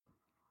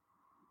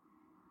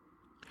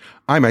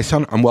I'm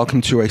Mason, and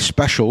welcome to a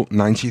special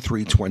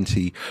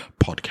 9320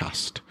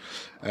 podcast.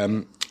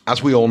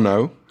 As we all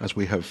know, as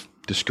we have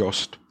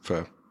discussed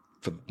for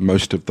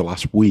most of the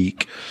last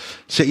week,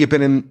 City have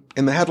been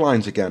in the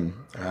headlines again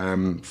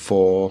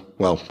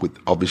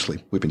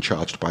obviously we've been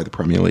charged by the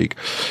Premier League.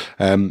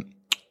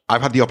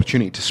 I've had the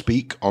opportunity to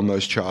speak on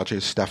those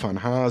charges. Stefan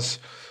has,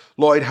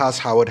 Lloyd has,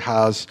 Howard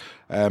has.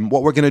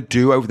 What we're going to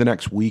do over the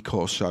next week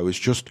or so is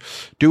just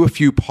do a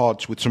few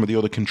pods with some of the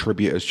other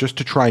contributors just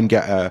to try and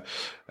get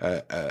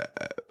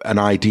an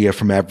idea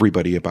from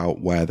everybody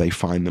about where they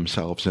find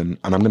themselves. And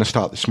I'm going to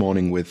start this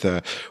morning with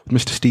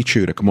Mr. Steve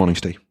Tudor. Good morning,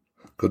 Steve.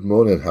 Good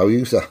morning. How are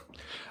you, sir?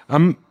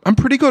 I'm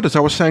pretty good, as I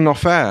was saying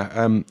off air.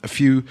 A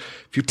few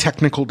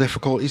technical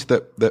difficulties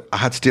that I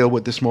had to deal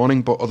with this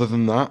morning, but other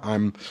than that,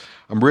 I'm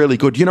really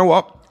good. You know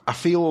what? I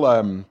feel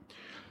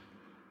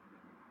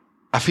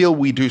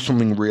we do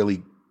something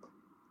really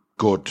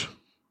good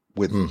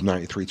with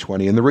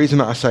 9320, and the reason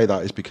that I say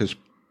that is because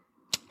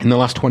in the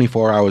last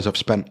 24 hours, I've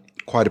spent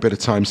quite a bit of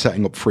time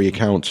setting up free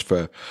accounts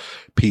for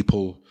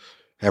people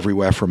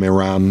everywhere from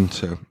Iran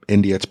to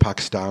India to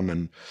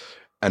Pakistan,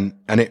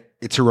 and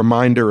it's a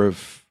reminder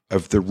of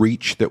the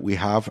reach that we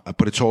have,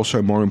 but it's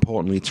also, more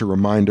importantly, it's a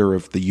reminder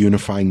of the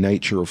unifying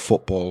nature of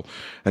football.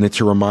 And it's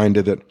a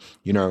reminder that,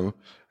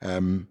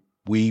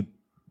 we,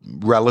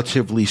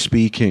 relatively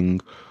speaking,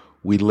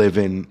 we live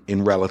in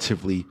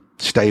relatively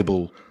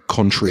stable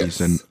countries.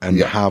 Yes. and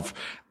have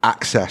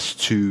access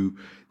to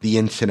the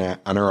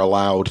internet and are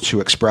allowed to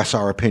express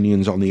our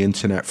opinions on the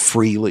internet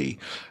freely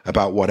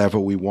about whatever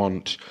we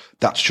want.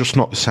 That's just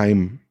not the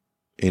same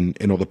in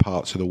other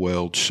parts of the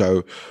world.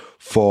 So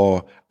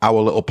for our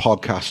little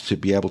podcast to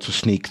be able to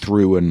sneak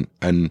through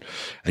and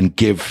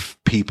give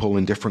people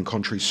in different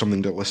countries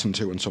something to listen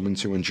to and something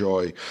to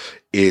enjoy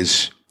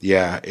is,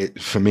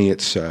 for me,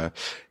 it's a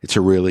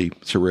really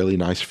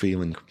nice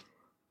feeling.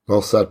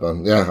 Well said,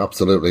 man. Yeah,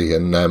 absolutely.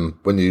 And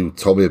when you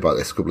told me about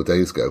this a couple of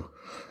days ago,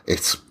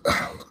 it's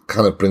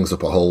kind of brings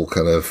up a whole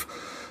kind of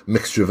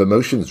mixture of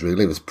emotions,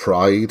 really. There's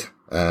pride.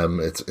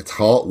 It's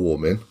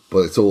heartwarming, but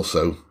it's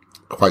also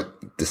quite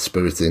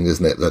dispiriting,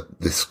 isn't it,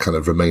 that this kind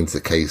of remains the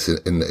case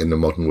in the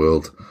modern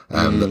world.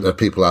 That there are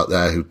people out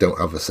there who don't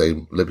have the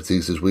same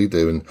liberties as we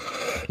do, and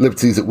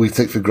liberties that we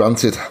take for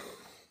granted.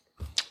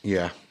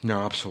 Yeah,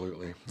 no,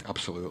 absolutely.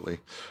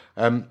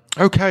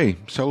 Okay,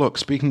 so look,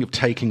 speaking of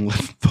taking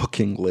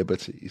fucking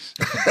liberties.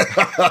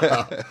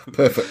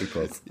 Perfectly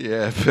put.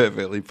 Yeah,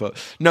 perfectly put.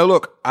 No,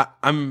 look,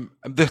 I'm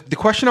the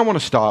question I want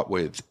to start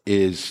with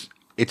is,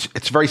 it's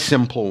a very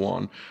simple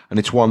one, and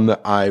it's one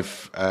that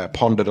I've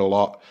pondered a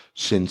lot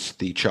since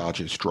the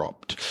charges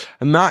dropped.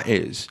 And that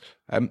is,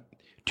 do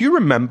you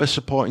remember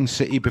supporting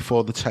City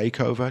before the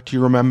takeover? Do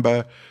you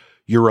remember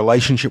your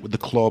relationship with the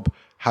club,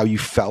 how you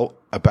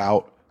felt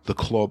about the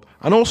club,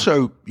 and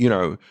also,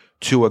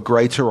 to a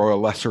greater or a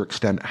lesser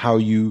extent, how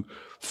you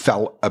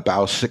felt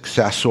about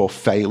success or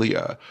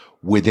failure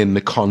within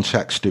the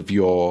context of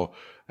your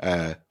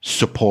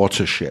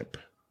supportership?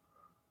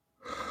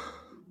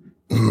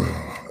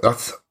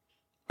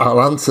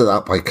 I'll answer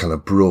that by kind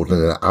of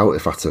broadening it out,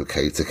 if that's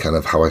okay, to kind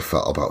of how I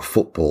felt about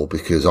football,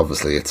 because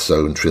obviously it's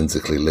so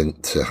intrinsically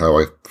linked to how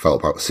I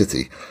felt about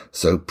City.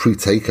 So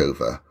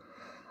pre-takeover,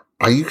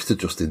 I used to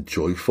just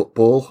enjoy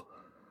football.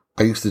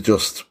 I used to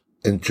just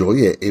enjoy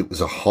it. It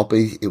was a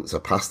hobby. It was a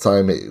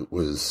pastime. It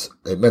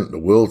meant the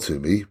world to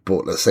me, but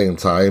at the same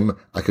time,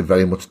 I could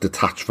very much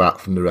detach that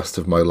from the rest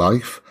of my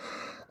life.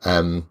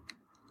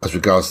 As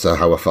regards to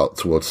how I felt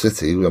towards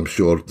City, I'm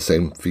sure the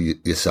same for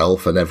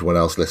yourself and everyone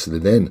else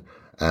listening in.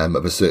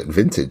 Of a certain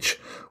vintage,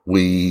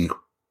 we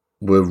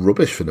were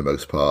rubbish for the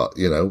most part,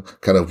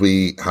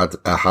 we had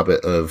a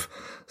habit of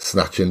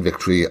snatching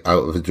victory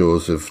out of the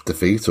jaws of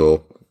defeat,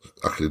 or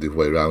actually the other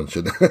way around,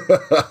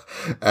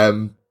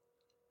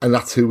 and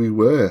that's who we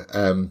were.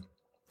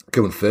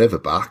 Going further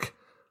back,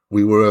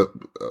 we were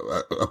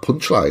a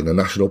punchline, a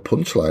national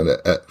punchline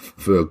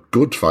for a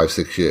good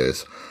 5-6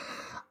 years.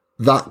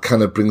 That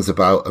kind of brings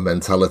about a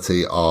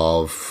mentality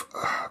of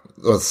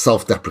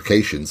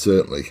self-deprecation,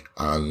 certainly,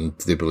 and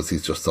the ability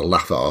just to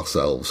laugh at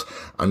ourselves,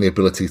 and the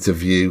ability to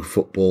view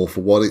football for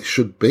what it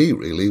should be,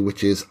 really,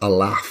 which is a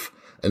laugh,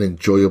 an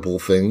enjoyable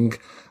thing,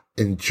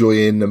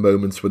 enjoying the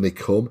moments when they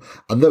come.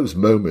 And those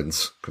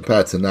moments,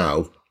 compared to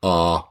now,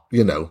 are,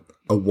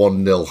 a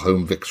 1-0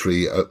 home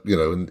victory,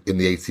 in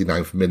the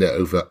 89th minute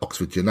over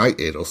Oxford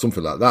United or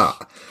something like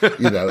that.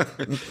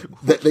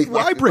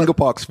 Why bring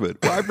up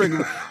Oxford?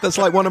 That's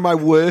like one of my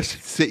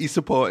worst City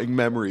supporting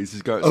memories,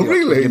 is going to see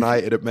Oxford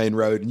United at Main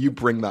Road, and you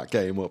bring that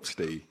game up,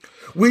 Steve.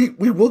 We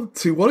won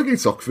 2-1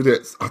 against Oxford.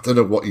 I don't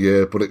know what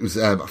year, but it was,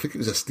 I think it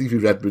was a Stevie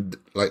Redmond,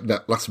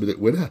 last minute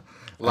winner.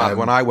 Lad,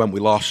 when I went, we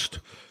lost.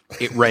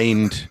 It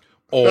rained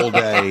all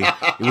day.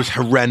 It was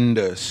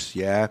horrendous.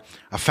 Yeah.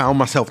 I found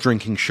myself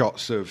drinking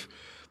shots of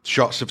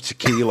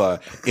tequila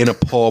in a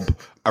pub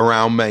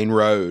around Main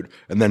Road,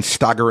 and then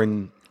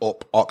staggering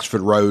up Oxford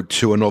Road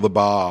to another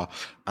bar.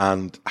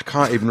 And I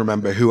can't even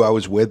remember who I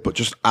was with, but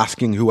just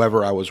asking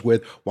whoever I was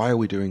with, why are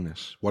we doing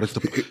this? What is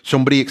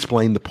somebody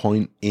explain the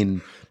point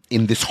in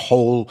in this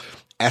whole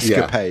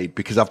escapade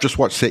because I've just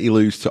watched City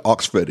lose to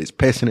Oxford. It's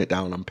pissing it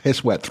down. I'm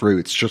piss wet through.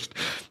 It's just,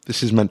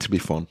 this is meant to be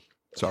fun.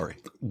 Sorry.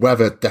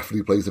 Weather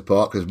definitely plays a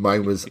part because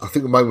I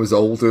think mine was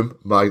Oldham,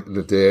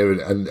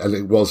 Nadir, and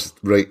it was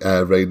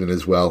raining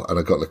as well. And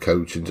I got the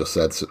coach and just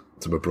said to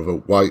my brother,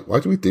 why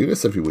do we do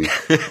this every week?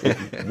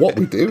 What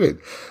are we doing?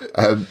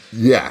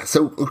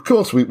 So of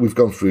course we've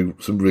gone through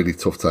some really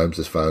tough times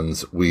as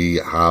fans. We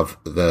have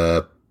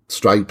the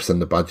stripes and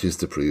the badges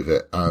to prove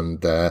it and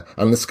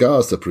the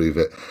scars to prove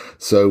it.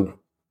 So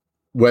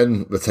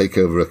when the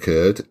takeover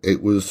occurred,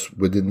 it was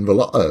winning the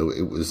lotto.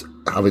 It was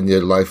having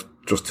your life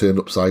just turned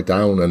upside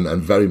down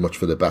and very much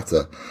for the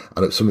better.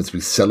 And it was something to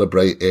be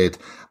celebrated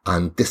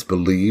and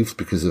disbelieved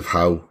because of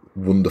how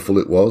wonderful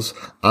it was.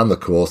 And of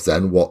course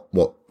then what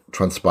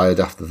transpired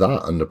after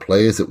that and the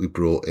players that we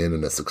brought in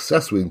and the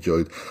success we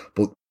enjoyed.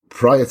 But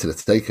prior to the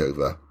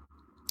takeover,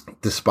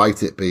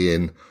 despite it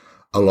being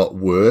a lot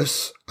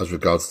worse as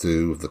regards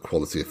to the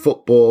quality of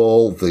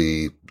football,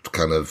 the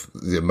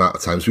amount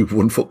of times we've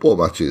won football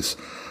matches,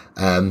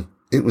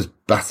 it was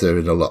better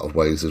in a lot of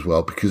ways as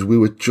well because we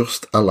were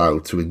just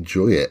allowed to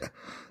enjoy it.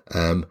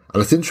 And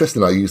it's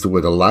interesting I used the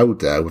word allowed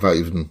there without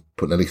even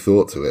putting any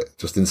thought to it.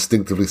 Just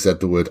instinctively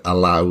said the word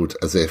allowed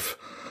as if,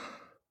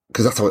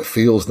 because that's how it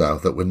feels now,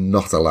 that we're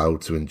not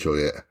allowed to enjoy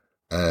it.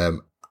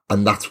 And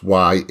that's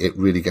why it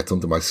really gets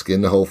under my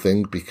skin, the whole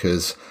thing,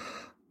 because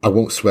I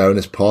won't swear in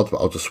this pod, but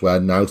I'll just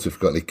swear now. So if you've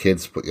got any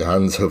kids, put your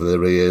hands over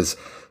their ears.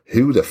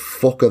 Who the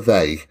fuck are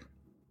they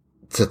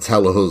to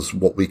tell us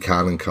what we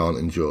can and can't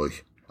enjoy?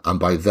 And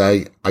by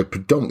they, I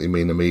predominantly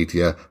mean the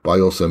media, but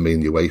I also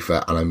mean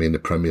UEFA and I mean the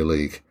Premier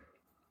League.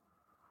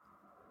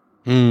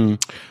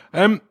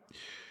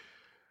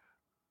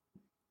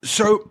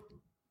 So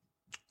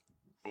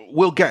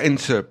we'll get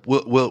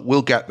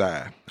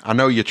there. I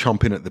know you're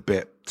chomping at the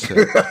bit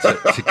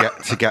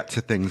to get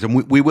to things, and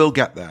we will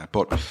get there.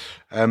 But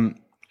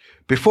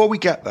before we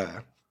get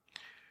there,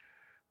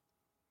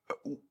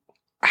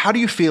 how do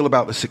you feel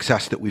about the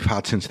success that we've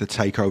had since the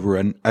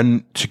takeover?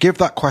 And to give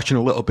that question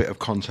a little bit of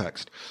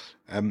context,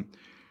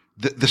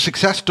 the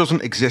success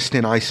doesn't exist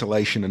in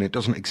isolation and it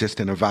doesn't exist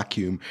in a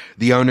vacuum.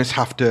 The owners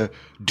have to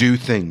do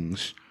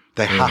things.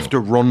 They have to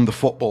run the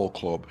football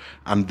club,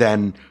 and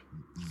then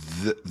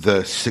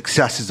the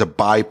success is a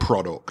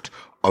byproduct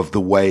of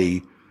the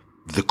way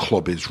the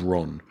club is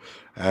run.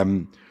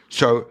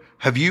 So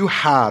have you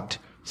had,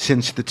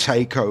 since the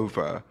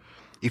takeover,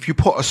 if you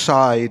put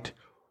aside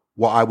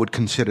what I would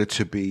consider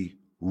to be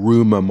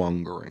rumour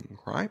mongering,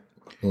 right?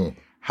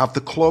 Have the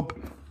club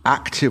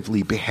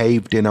actively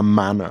behaved in a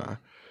manner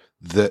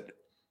that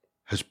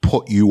has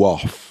put you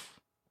off?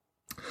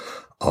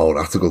 Oh,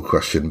 that's a good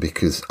question,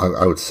 because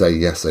I would say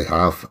yes, they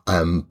have,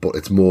 but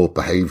it's more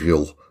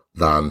behavioural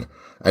than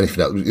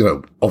anything else. You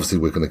know, obviously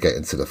we're going to get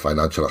into the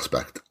financial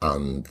aspect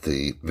and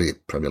the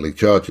Premier League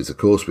charges, of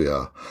course we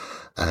are,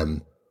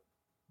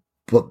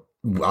 but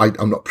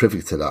I'm not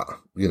privy to that.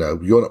 You know,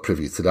 you're not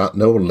privy to that.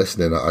 No one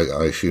listening,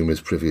 I assume, is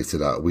privy to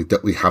that.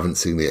 We haven't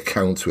seen the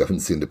accounts, we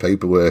haven't seen the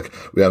paperwork,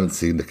 we haven't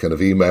seen the kind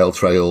of email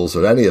trails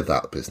or any of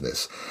that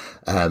business.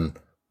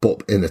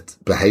 But in a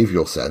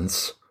behavioural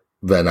sense,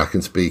 then I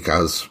can speak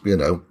as, you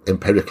know,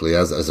 empirically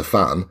as a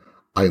fan.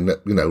 I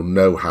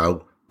know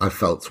how I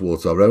felt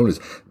towards our owners.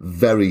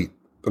 Very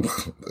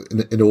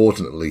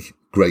inordinately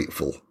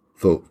grateful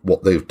for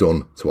what they've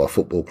done to our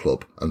football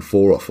club and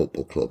for our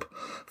football club.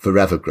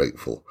 Forever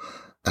grateful.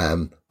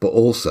 But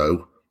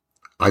also,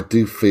 I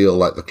do feel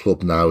like the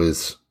club now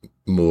is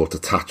more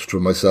detached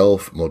from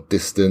myself, more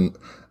distant.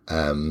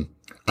 And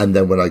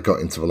then when I got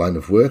into the line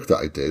of work that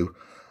I do,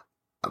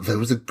 there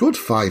was a good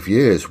 5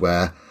 years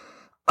where,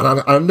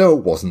 and I know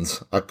it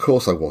wasn't, of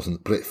course I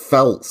wasn't, but it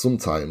felt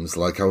sometimes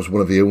like I was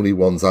one of the only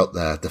ones out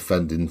there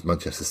defending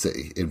Manchester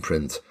City in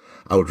print.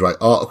 I would write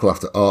article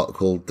after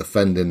article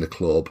defending the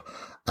club,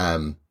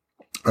 and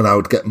I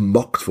would get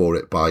mocked for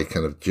it by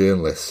kind of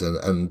journalists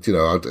and you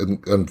know,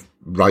 and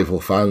rival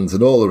fans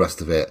and all the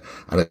rest of it.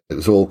 And it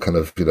was all kind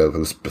of, you know,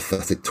 those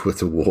pathetic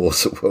Twitter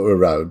wars that were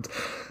around.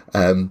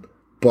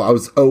 But I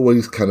was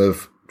always kind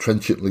of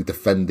trenchantly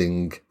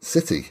defending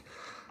City.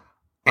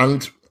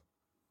 And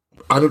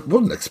I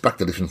wouldn't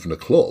expect anything from the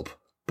club,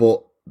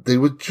 but they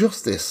were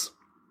just this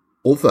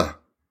other,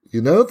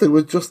 you know, they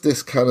were just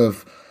this kind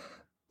of,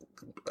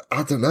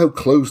 I don't know,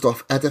 closed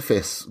off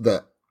edifice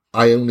that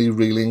I only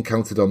really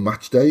encountered on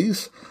match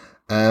days.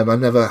 I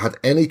never had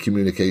any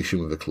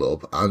communication with the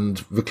club, and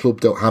the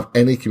club don't have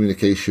any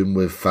communication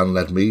with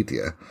fan-led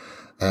media.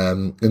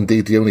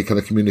 Indeed, the only kind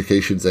of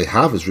communications they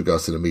have as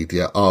regards to the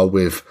media are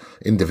with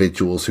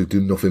individuals who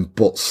do nothing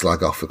but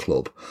slag off the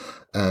club.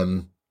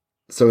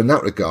 So in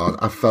that regard,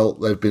 I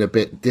felt they've been a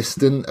bit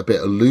distant, a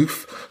bit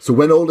aloof. So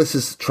when all this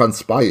has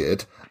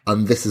transpired,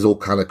 and this has all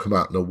kind of come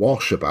out in a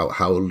wash about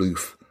how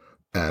aloof,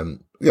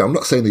 I'm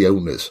not saying the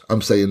owners,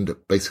 I'm saying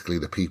that basically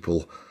the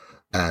people,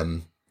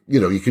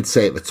 you could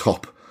say at the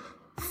top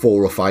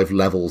 4 or 5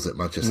 levels at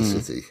Manchester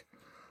City,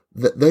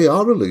 that they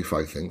are aloof,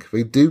 I think.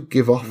 They do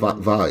give off that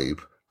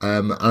vibe.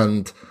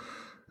 And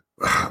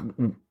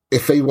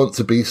if they want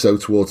to be so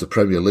towards the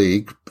Premier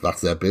League,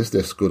 that's their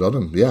business. Good on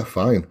them. Yeah,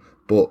 fine.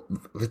 But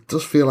it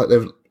does feel like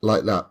they're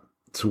like that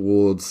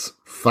towards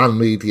fan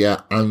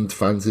media and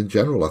fans in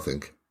general, I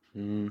think.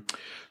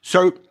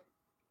 So,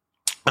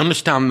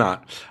 understand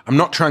that. I'm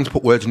not trying to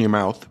put words in your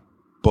mouth,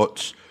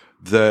 but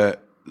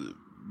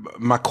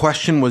my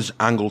question was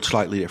angled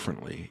slightly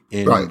differently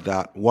in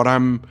that what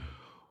I'm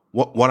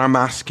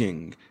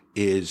asking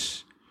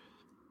is,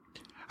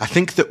 I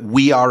think that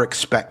we are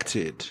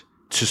expected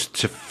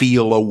to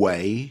feel a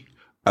way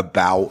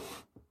about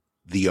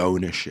the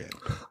ownership.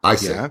 I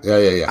see.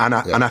 Yeah.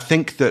 And I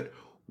think that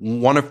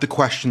one of the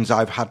questions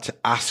I've had to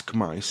ask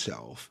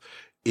myself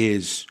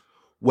is,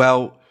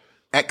 well,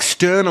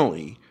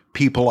 externally,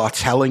 people are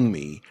telling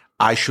me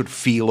I should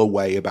feel a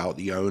way about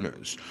the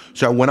owners.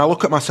 So when I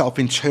look at myself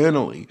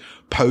internally,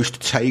 post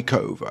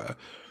takeover,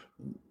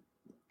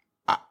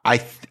 I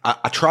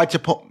tried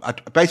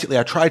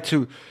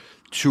to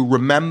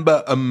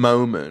remember a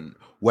moment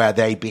where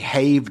they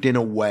behaved in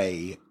a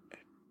way,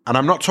 and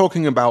I'm not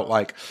talking about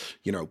like,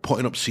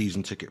 putting up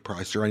season ticket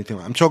prices or anything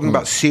like that. I'm talking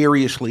about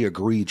seriously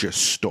egregious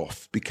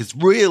stuff, because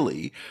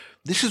really,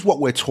 this is what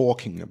we're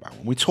talking about.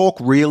 When we talk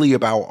really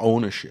about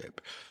ownership,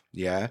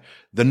 the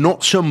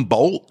nuts and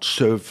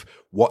bolts of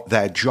what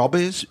their job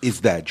is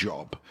their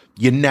job.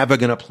 You're never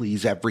going to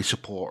please every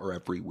supporter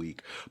every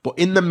week. But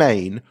in the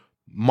main,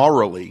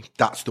 morally,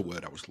 that's the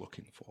word I was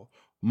looking for.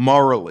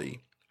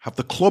 Morally, have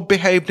the club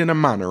behaved in a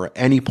manner at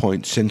any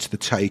point since the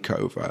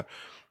takeover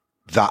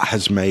that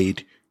has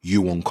made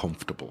you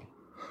uncomfortable?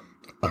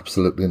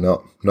 Absolutely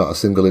not. Not a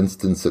single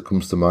instance that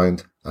comes to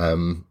mind.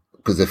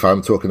 Because if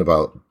I'm talking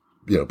about,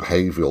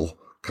 behavioural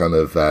kind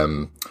of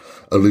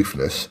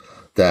aloofness,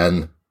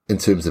 then in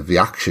terms of the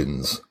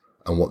actions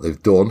and what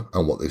they've done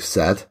and what they've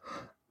said,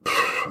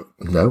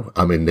 no.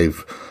 I mean,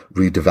 they've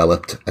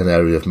redeveloped an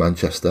area of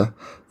Manchester.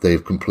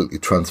 They've completely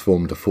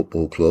transformed a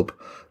football club.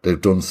 They've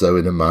done so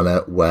in a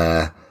manner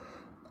where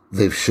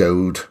they've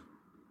showed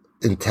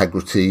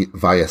integrity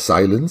via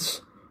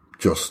silence,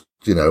 just,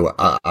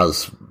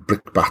 as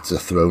brickbats are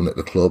thrown at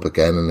the club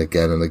again and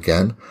again and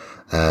again,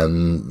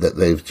 that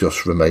they've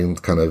just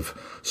remained kind of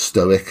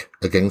stoic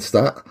against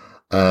that,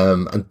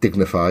 and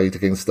dignified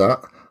against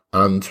that.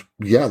 And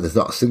there's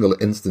not a single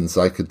instance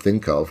I could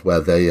think of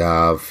where they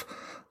have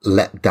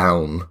let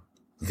down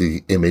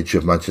the image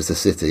of Manchester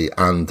City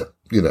and,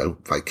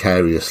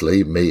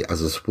 vicariously me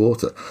as a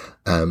supporter.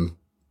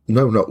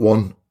 No, not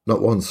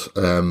once.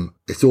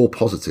 It's all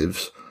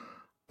positives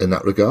in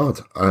that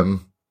regard.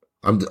 I'm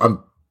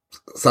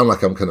sound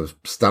like I'm kind of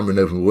stammering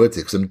over my words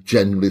here, because I'm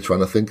genuinely trying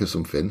to think of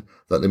something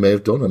that they may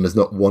have done, and there's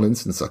not one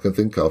instance I can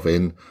think of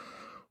in,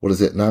 what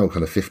is it now,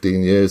 kind of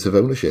 15 years of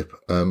ownership.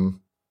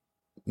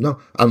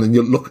 No. And then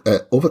you look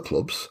at other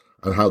clubs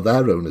and how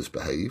their owners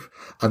behave,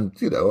 and,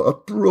 a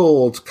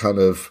broad kind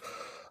of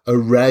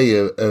array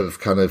of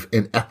kind of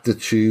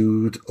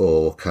ineptitude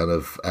or kind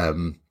of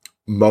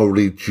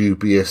morally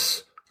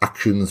dubious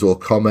actions or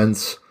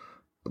comments.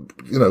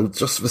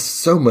 Just there's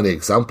so many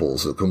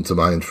examples that come to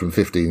mind from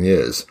 15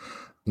 years.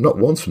 Not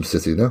once from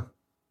City, no.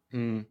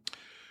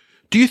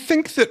 Do you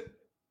think that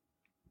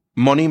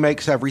money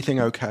makes everything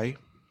okay?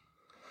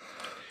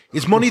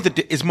 Is money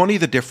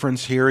the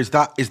difference here? Is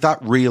that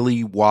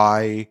really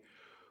why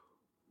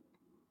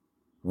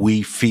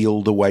we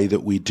feel the way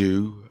that we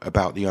do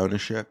about the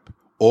ownership?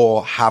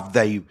 Or have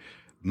they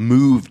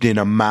moved in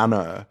a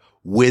manner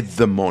with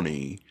the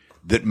money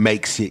that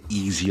makes it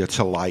easier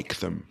to like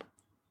them?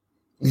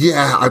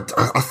 Yeah,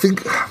 I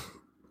think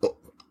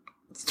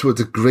to a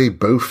degree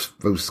both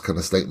those kind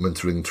of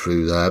statements ring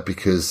true there,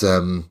 because I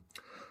know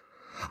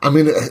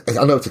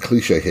it's a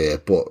cliche here,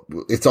 but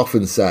it's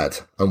often said,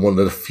 and one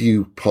of the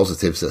few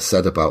positives that's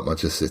said about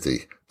Manchester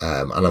City,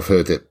 and I've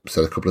heard it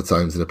said a couple of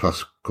times in the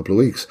past couple of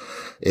weeks,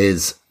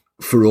 is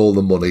for all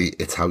the money,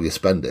 it's how you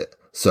spend it.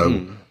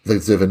 So they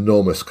deserve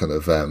enormous kind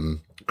of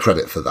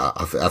credit for that.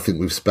 I think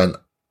we've spent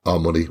our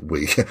money,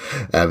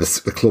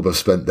 the club have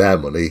spent their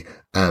money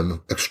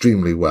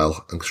extremely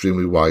well,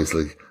 extremely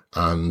wisely,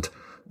 and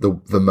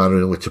the manner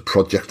in which a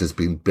project has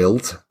been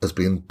built has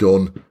been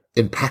done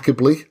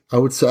impeccably, I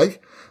would say.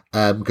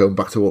 Going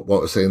back to what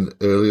I was saying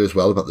earlier as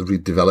well about the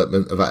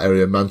redevelopment of that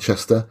area of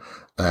Manchester,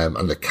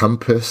 and the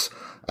campus,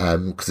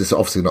 because it's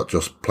obviously not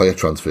just player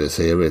transfers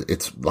here,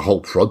 it's the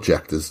whole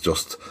project is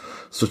just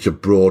such a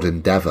broad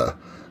endeavour,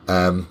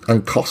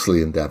 and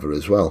costly endeavour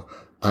as well.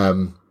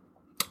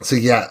 So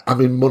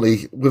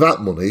money,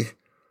 without money,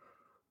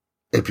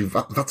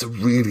 that's a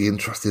really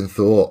interesting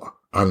thought.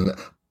 And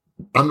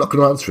I'm not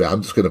going to answer it.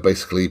 I'm just going to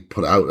basically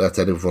put it out there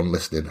to everyone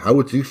listening. How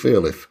would you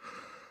feel if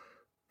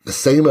the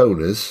same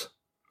owners,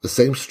 the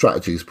same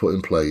strategies put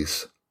in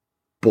place,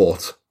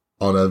 but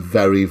on a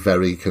very,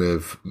 very kind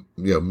of,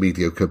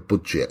 mediocre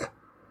budget?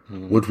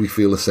 Would we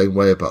feel the same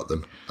way about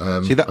them?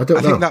 I don't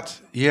know.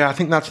 I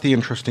think that's the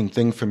interesting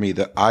thing for me,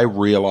 that I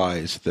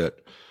realize that,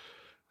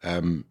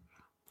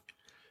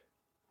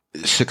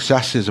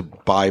 success is a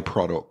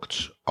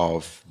byproduct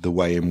of the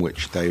way in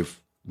which they've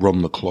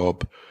run the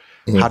club.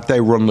 Had they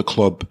run the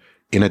club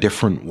in a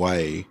different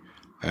way,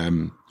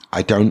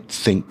 I don't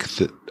think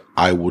that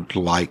I would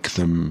like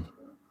them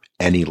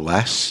any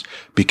less,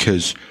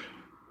 because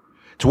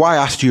it's why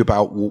I asked you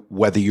about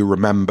whether you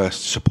remember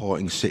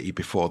supporting City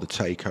before the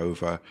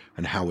takeover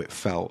and how it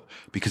felt,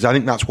 because I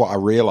think that's what I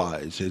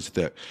realise is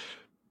that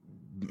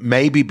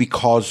maybe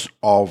because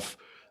of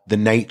the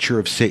nature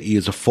of City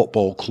as a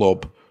football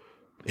club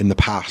in the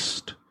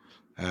past,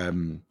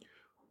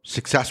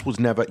 success was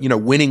never,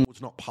 winning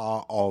was not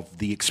part of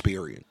the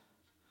experience.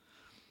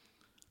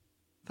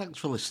 Thanks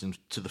for listening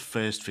to the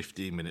first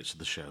 15 minutes of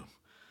the show.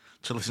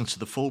 To listen to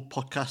the full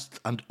podcast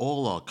and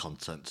all our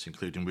contents,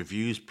 including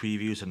reviews,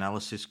 previews,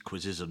 analysis,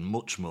 quizzes and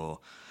much more,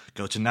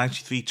 go to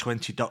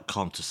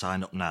 9320.com to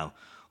sign up now,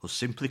 or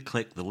simply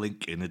click the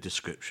link in the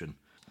description.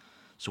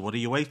 So what are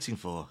you waiting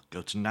for?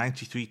 Go to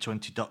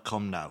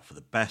 9320.com now for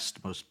the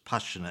best, most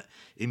passionate,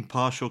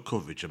 impartial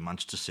coverage of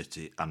Manchester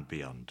City and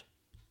beyond.